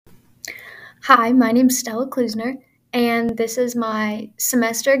Hi, my name's Stella Klusner, and this is my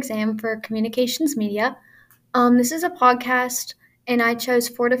semester exam for communications media. This is a podcast, and I chose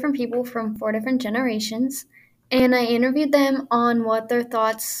four different people from four different generations, and I interviewed them on what their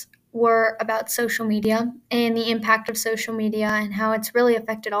thoughts were about social media and the impact of social media and how it's really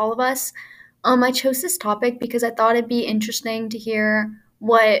affected all of us. I chose this topic because I thought it'd be interesting to hear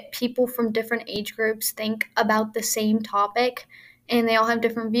what people from different age groups think about the same topic, and they all have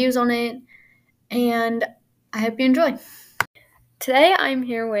different views on it, and I hope you enjoy. Today I'm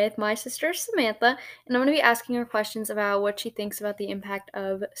here with my sister Samantha, and I'm going to be asking her questions about what she thinks about the impact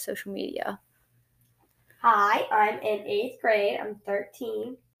of social media. Hi, I'm in 8th grade. I'm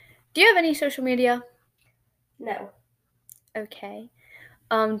 13. Do you have any social media? No. Okay.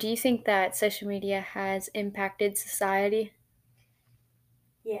 Do you think that social media has impacted society?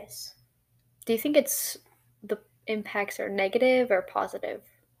 Yes. Do you think the impacts are negative or positive?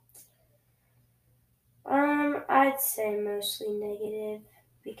 I'd say mostly negative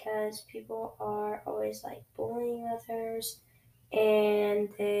because people are always like bullying others and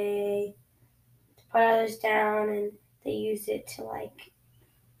they put others down and they use it to like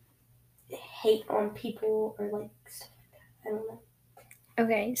hate on people or like stuff like that. I don't know.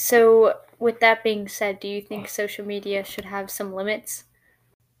 Okay, so with that being said, do you think social media should have some limits?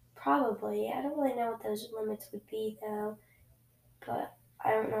 Probably. I don't really know what those limits would be though, but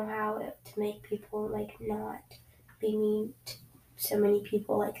I don't know how to make people like not be mean to so many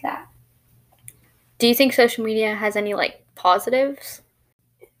people like that. Do you think social media has any positives?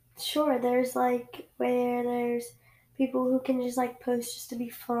 Sure, there's like where there's people who can just like post just to be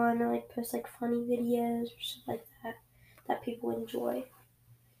fun or like post like funny videos or stuff like that people enjoy.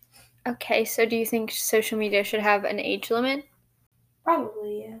 Okay, so do you think social media should have an age limit?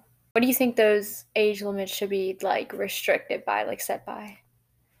 Probably, yeah. What do you think those age limits should be restricted by, set by?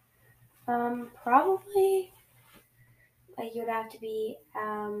 Probably like you'd have to be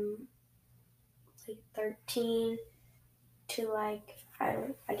like 13 to like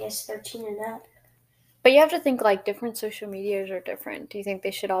I guess 13 and up. But you have to think different social medias are different. Do you think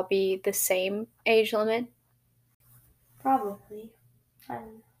they should all be the same age limit? Probably. I don't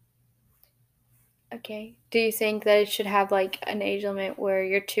know. Okay. Do you think that it should have an age limit where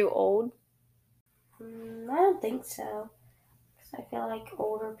you're too old? I don't think so. 'Cause I feel like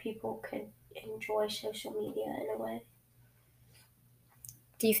older people could enjoy social media in a way.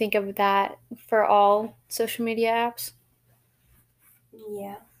 Do you think of that for all social media apps?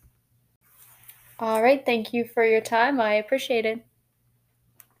 Yeah. All right, thank you for your time. I appreciate it.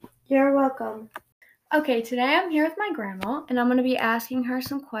 You're welcome. Okay, today I'm here with my grandma, and I'm going to be asking her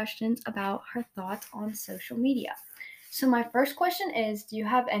some questions about her thoughts on social media. So, my first question is, do you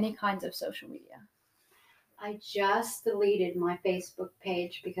have any kinds of social media? I just deleted my Facebook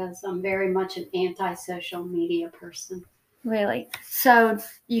page because I'm very much an anti-social media person. Really? So,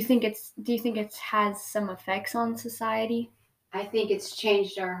 do you think it has some effects on society? I think it's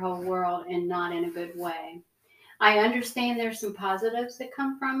changed our whole world and not in a good way. I understand there's some positives that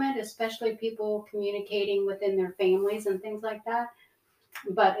come from it, especially people communicating within their families and things like that.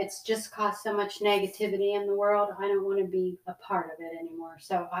 But it's just caused so much negativity in the world. I don't want to be a part of it anymore.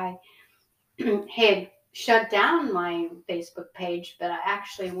 So I had shut down my Facebook page, but I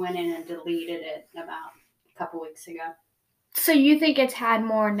actually went in and deleted it about a couple weeks ago. So, you think it's had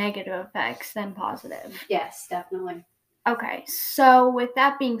more negative effects than positive? Yes, definitely. Okay, so with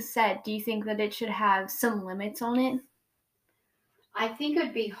that being said, do you think that it should have some limits on it? I think it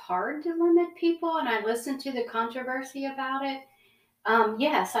would be hard to limit people, and I listened to the controversy about it.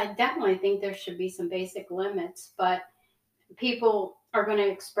 Yes, I definitely think there should be some basic limits, but people are going to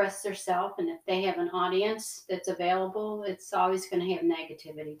express themselves, and if they have an audience that's available, it's always going to have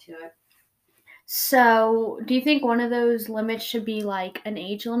negativity to it. So, do you think one of those limits should be an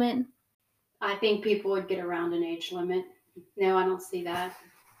age limit? I think people would get around an age limit. No, I don't see that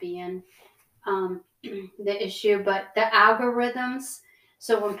being the issue, but the algorithms.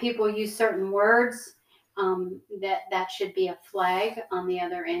 So when people use certain words, that should be a flag on the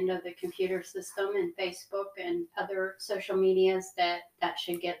other end of the computer system, and Facebook and other social medias that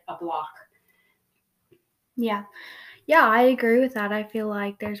should get a block. Yeah. Yeah, I agree with that. I feel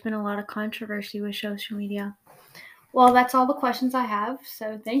like there's been a lot of controversy with social media. Well, that's all the questions I have,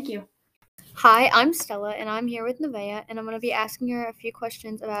 so thank you. Hi, I'm Stella, and I'm here with Nevaeh, and I'm going to be asking her a few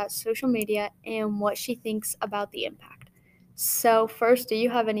questions about social media and what she thinks about the impact. So, first, do you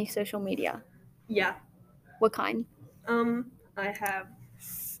have any social media? Yeah. What kind? I have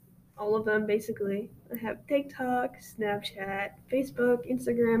all of them basically. I have TikTok, Snapchat, Facebook,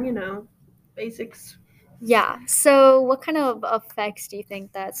 Instagram, basics. Yeah. So what kind of effects do you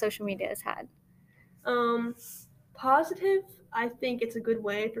think that social media has had? Positive, I think it's a good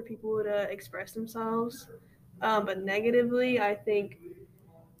way for people to express themselves. But negatively, I think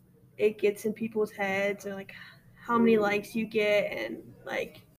it gets in people's heads and like how many likes you get, and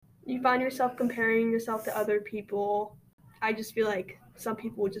like you find yourself comparing yourself to other people. I just feel like some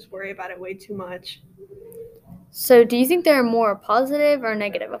people would just worry about it way too much. So do you think there are more positive or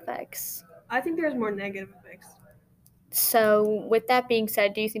negative effects? I think there's more negative effects. So with that being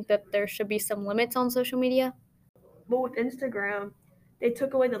said, do you think that there should be some limits on social media? But with Instagram, they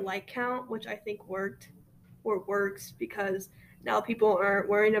took away the like count, which I think works because now people aren't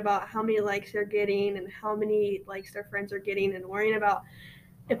worrying about how many likes they're getting and how many likes their friends are getting and worrying about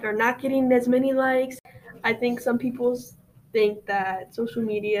if they're not getting as many likes. I think some people think that social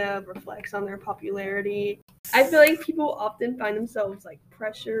media reflects on their popularity. I feel like people often find themselves like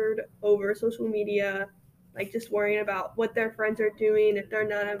pressured over social media, like just worrying about what their friends are doing if they're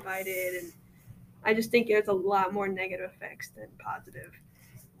not invited, and I just think there's a lot more negative effects than positive.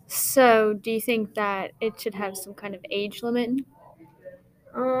 So do you think that it should have some kind of age limit?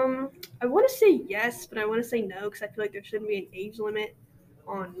 I want to say yes, but I want to say no because I feel like there shouldn't be an age limit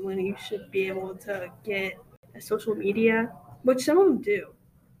on when you should be able to get a social media, which some of them do,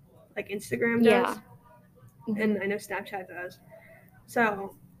 like Instagram does, and I know Snapchat does.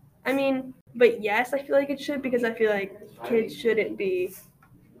 So, I mean, but yes, I feel like it should because I feel like kids shouldn't be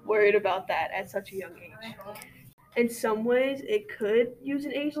worried about that at such a young age. In some ways, it could use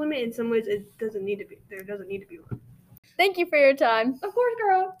an age limit. In some ways, it doesn't need to be. There doesn't need to be one. Thank you for your time. Of course,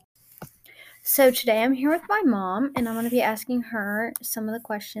 girl. So today I'm here with my mom, and I'm going to be asking her some of the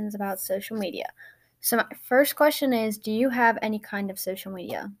questions about social media. So my first question is, do you have any kind of social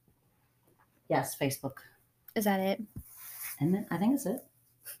media? Yes, Facebook. Is that it? And then I think that's it.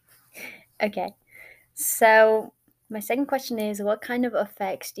 Okay. So my second question is, what kind of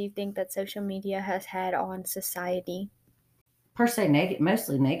effects do you think that social media has had on society? Per se,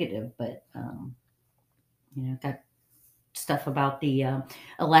 mostly negative, but got stuff about the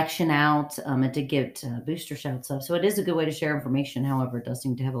election out. It did get booster shots up, so it is a good way to share information. However, it does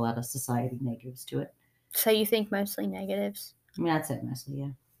seem to have a lot of society negatives to it. So you think mostly negatives? I mean, I'd say mostly,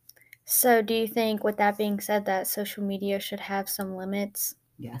 yeah. So do you think, with that being said, that social media should have some limits?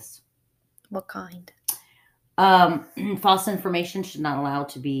 Yes. What kind? False information should not allow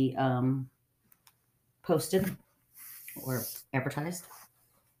to be posted or advertised.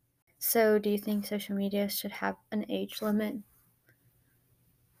 So do you think social media should have an age limit?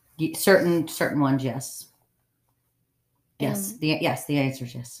 Certain ones, yes. Yes. The answer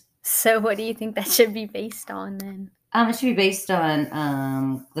is yes. So what do you think that should be based on then? It should be based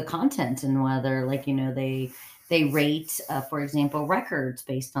on the content and whether, they rate, for example, records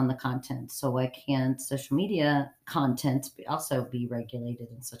based on the content. So why can't social media content also be regulated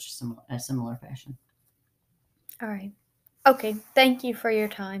in such a similar fashion? All right. Okay. Thank you for your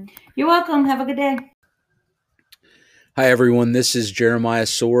time. You're welcome. Have a good day. Hi, everyone. This is Jeremiah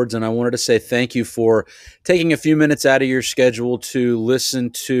Swords, and I wanted to say thank you for taking a few minutes out of your schedule to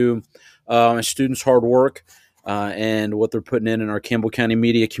listen to my students' hard work and what they're putting in our Campbell County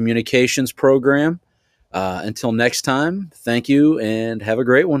Media Communications program. Until next time, thank you and have a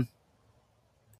great one.